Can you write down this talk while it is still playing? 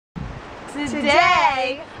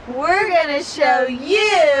Today, we're going to show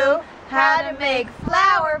you how to make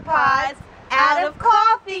flower pots out of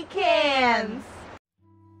coffee cans.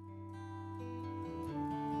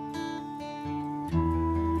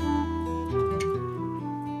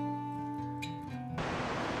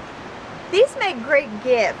 These make great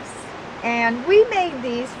gifts, and we made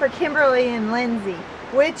these for Kimberly and Lindsay,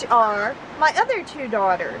 which are my other two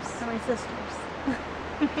daughters. My sisters.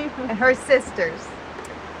 And her sisters.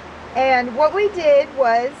 And what we did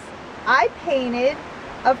was I painted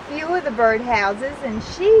a few of the birdhouses and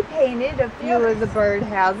she painted a few of the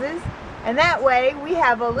birdhouses, and that way we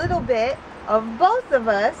have a little bit of both of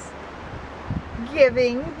us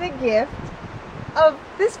giving the gift of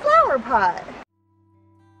this flower pot.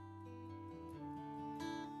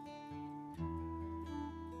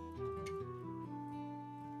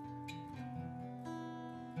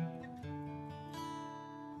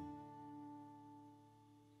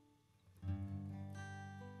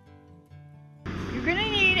 You're going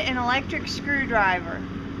to need an electric screwdriver.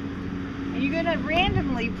 And you're going to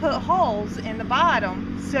randomly put holes in the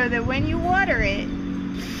bottom so that when you water it,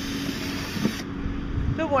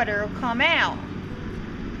 the water will come out.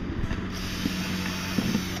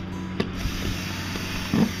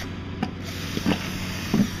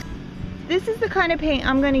 This is the kind of paint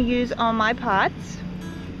I'm going to use on my pots.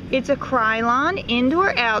 It's a Krylon,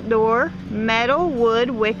 indoor, outdoor, metal, wood,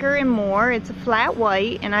 wicker, and more. It's a flat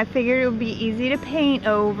white, and I figured it would be easy to paint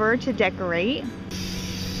over to decorate.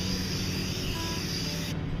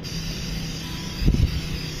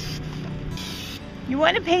 You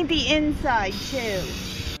want to paint the inside too.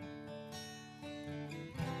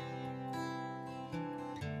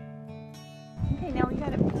 Okay, now we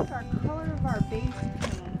got to pick our color of our base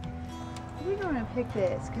paint. We're going to pick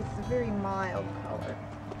this because it's a very mild color.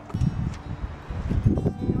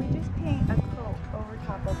 And we just paint a coat over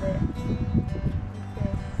top of it like this.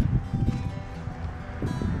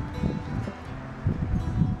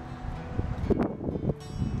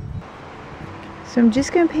 So I'm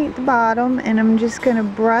just going to paint the bottom, and I'm just going to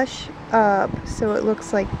brush up so it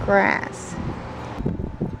looks like grass.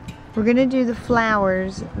 We're going to do the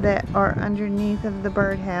flowers that are underneath of the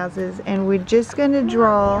birdhouses, and we're just going to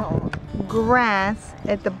draw grass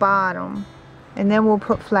at the bottom, and then we'll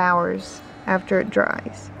put flowers after it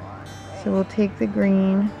dries. So we'll take the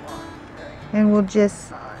green and we'll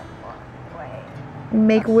just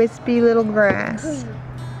make wispy little grass,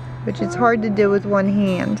 which is hard to do with one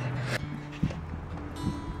hand.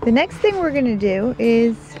 The next thing we're going to do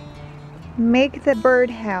is make the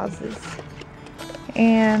birdhouses,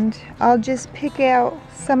 and I'll just pick out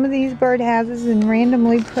some of these birdhouses and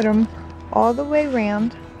randomly put them all the way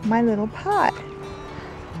around my little pot.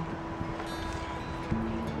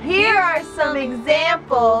 Here are some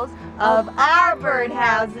examples of our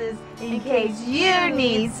birdhouses in case you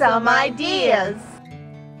need some ideas.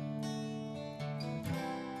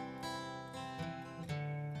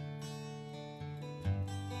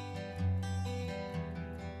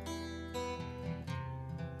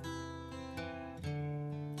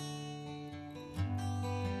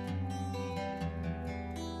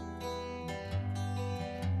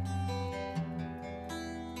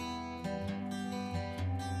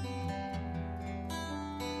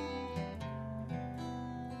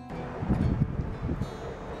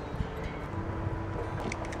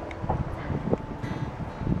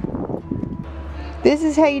 This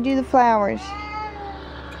is how you do the flowers.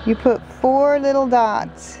 You put 4 little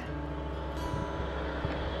dots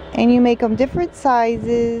and you make them different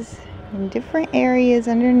sizes in different areas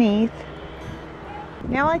underneath.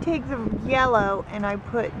 Now I take the yellow and I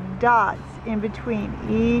put dots in between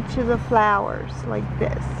each of the flowers like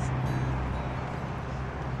this.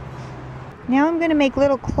 Now I'm going to make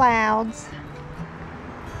little clouds.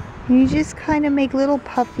 You just kind of make little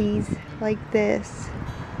puffies like this.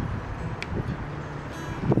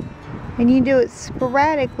 And you do it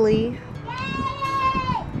sporadically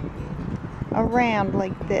around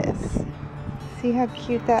like this. See how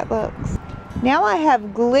cute that looks? Now I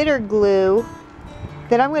have glitter glue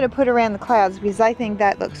that I'm going to put around the clouds because I think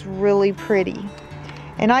that looks really pretty.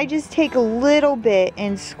 And I just take a little bit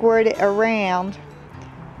and squirt it around,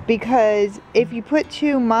 because if you put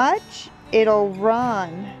too much, it'll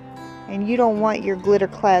run. And you don't want your glitter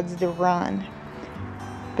clouds to run.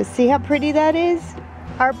 But see how pretty that is?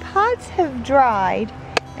 Our pots have dried,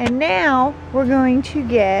 and now we're going to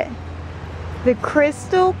get the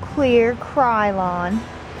crystal clear Krylon,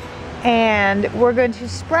 and we're going to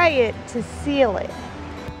spray it to seal it.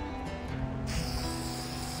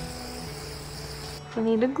 We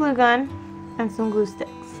need a glue gun and some glue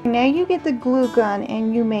sticks. Now you get the glue gun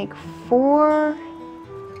and you make 4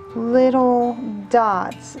 little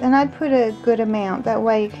dots, and I'd put a good amount, that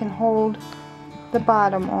way it can hold the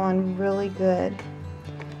bottom on really good.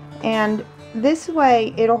 And this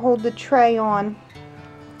way it'll hold the tray on,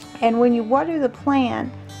 and when you water the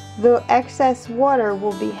plant, the excess water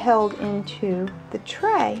will be held into the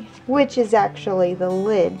tray, which is actually the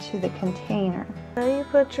lid to the container. Now you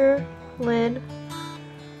put your lid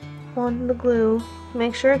on the glue,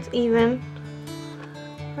 make sure it's even,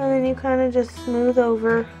 and then you kind of just smooth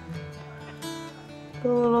over the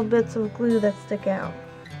little bits of glue that stick out.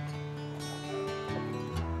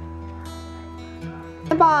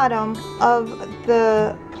 The bottom of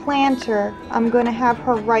the planter, I'm going to have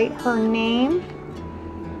her write her name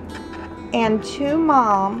and to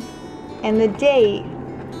Mom and the date,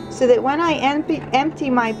 so that when I empty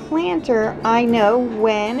my planter, I know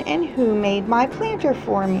when and who made my planter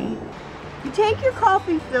for me. You take your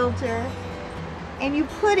coffee filter and you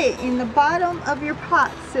put it in the bottom of your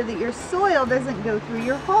pot so that your soil doesn't go through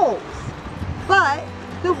your holes, but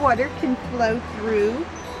the water can flow through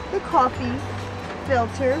the coffee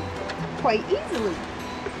filter quite easily.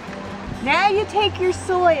 Now you take your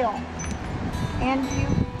soil and you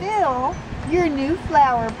fill your new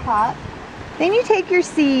flower pot. Then you take your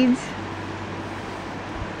seeds,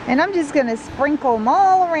 and I'm just going to sprinkle them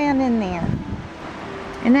all around in there.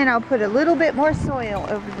 And then I'll put a little bit more soil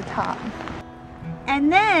over the top.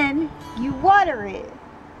 And then you water it.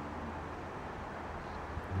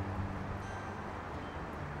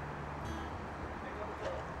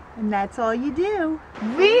 And that's all you do.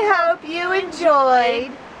 We hope you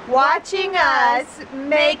enjoyed watching us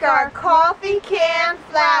make our coffee can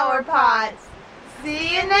flower pots.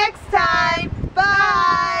 See you next time.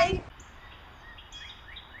 Bye.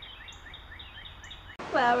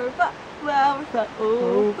 Flower pot,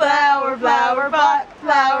 oh flower, flower pot,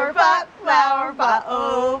 flower pot, flower pot,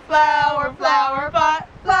 oh flower, flower pot,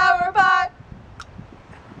 flower pot.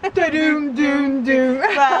 Doom, doom, doom.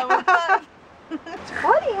 Flower pot. It's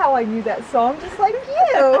funny how I knew that song just like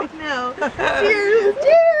you. No. Cheers,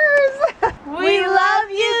 cheers. We love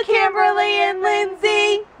you, kids.